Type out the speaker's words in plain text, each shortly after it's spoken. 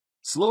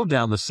Slow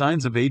down the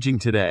signs of aging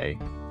today.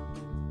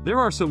 There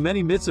are so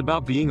many myths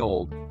about being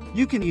old.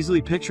 You can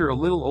easily picture a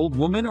little old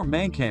woman or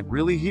man can't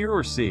really hear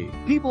or see.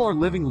 People are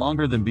living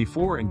longer than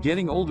before, and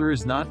getting older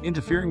is not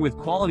interfering with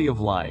quality of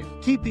life.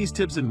 Keep these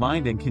tips in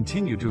mind and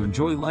continue to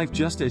enjoy life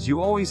just as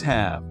you always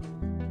have.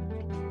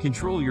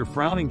 Control your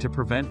frowning to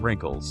prevent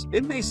wrinkles.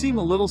 It may seem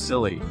a little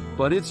silly,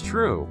 but it's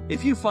true.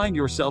 If you find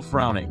yourself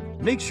frowning,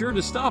 make sure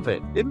to stop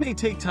it. It may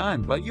take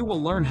time, but you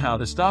will learn how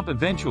to stop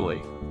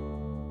eventually.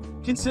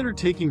 Consider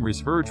taking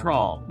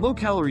resveratrol.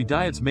 Low-calorie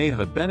diets may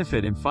have a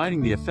benefit in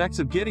fighting the effects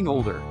of getting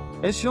older,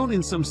 as shown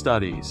in some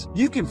studies.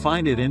 You can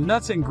find it in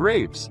nuts and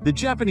grapes. The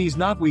Japanese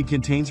knotweed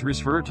contains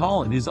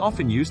resveratrol and is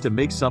often used to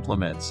make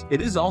supplements. It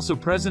is also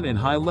present in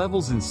high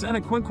levels in Senna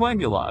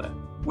quinquangulata,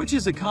 which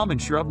is a common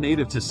shrub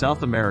native to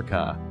South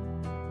America.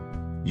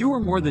 You are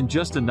more than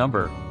just a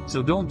number,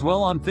 so don't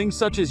dwell on things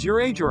such as your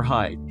age or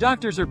height.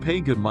 Doctors are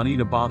paid good money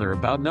to bother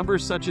about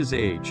numbers such as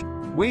age,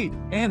 weight,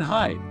 and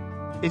height.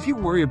 If you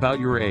worry about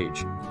your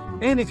age,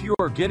 and if you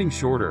are getting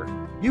shorter,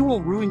 you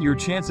will ruin your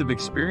chance of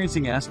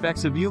experiencing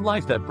aspects of your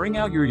life that bring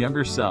out your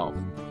younger self.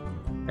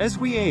 As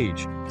we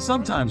age,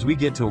 sometimes we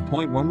get to a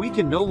point when we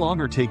can no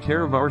longer take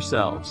care of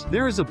ourselves.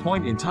 There is a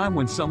point in time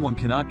when someone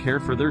cannot care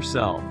for their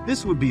self.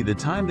 This would be the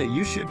time that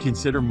you should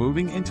consider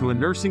moving into a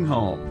nursing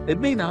home. It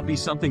may not be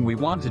something we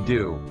want to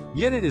do,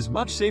 yet it is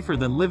much safer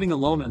than living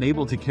alone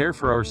unable to care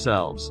for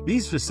ourselves.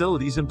 These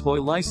facilities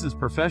employ licensed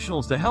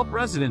professionals to help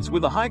residents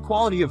with a high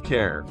quality of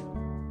care.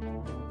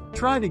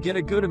 Try to get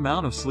a good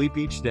amount of sleep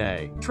each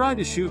day. Try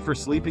to shoot for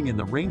sleeping in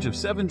the range of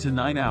 7 to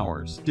 9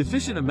 hours.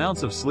 Deficient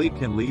amounts of sleep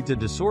can lead to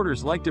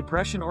disorders like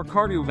depression or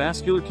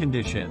cardiovascular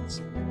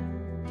conditions.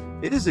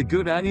 It is a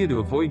good idea to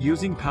avoid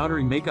using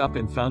powdery makeup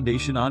and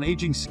foundation on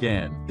aging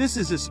skin. This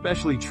is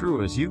especially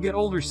true as you get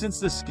older, since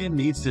the skin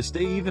needs to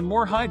stay even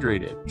more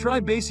hydrated. Try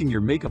basing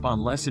your makeup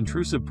on less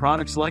intrusive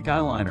products like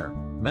eyeliner,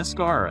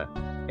 mascara,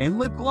 and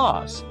lip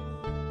gloss.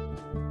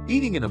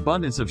 Eating an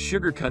abundance of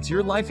sugar cuts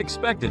your life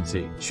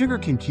expectancy. Sugar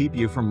can keep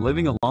you from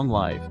living a long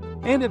life,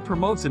 and it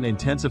promotes an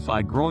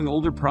intensified growing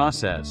older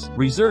process.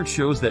 Research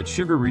shows that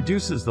sugar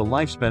reduces the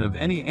lifespan of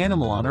any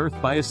animal on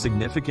Earth by a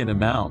significant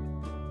amount.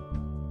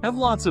 Have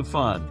lots of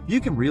fun.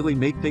 You can really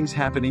make things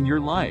happen in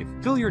your life.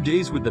 Fill your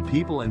days with the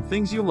people and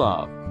things you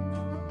love.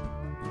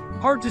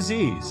 Heart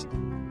disease.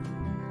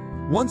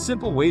 One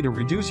simple way to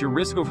reduce your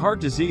risk of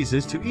heart disease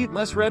is to eat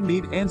less red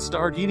meat and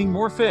start eating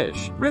more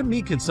fish. Red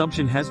meat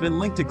consumption has been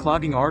linked to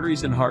clogging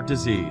arteries and heart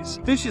disease.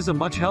 Fish is a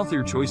much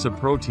healthier choice of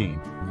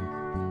protein.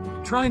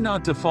 Try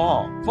not to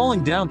fall.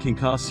 Falling down can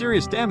cause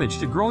serious damage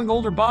to growing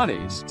older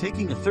bodies.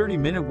 Taking a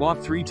 30-minute walk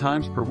 3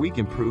 times per week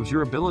improves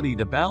your ability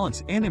to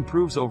balance and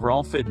improves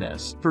overall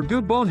fitness. For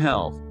good bone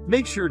health,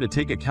 make sure to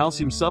take a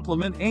calcium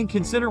supplement and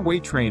consider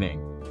weight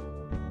training.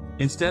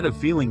 Instead of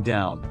feeling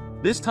down,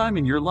 this time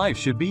in your life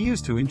should be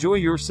used to enjoy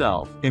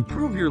yourself.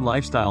 Improve your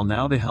lifestyle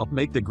now to help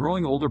make the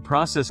growing older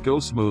process go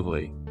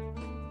smoothly.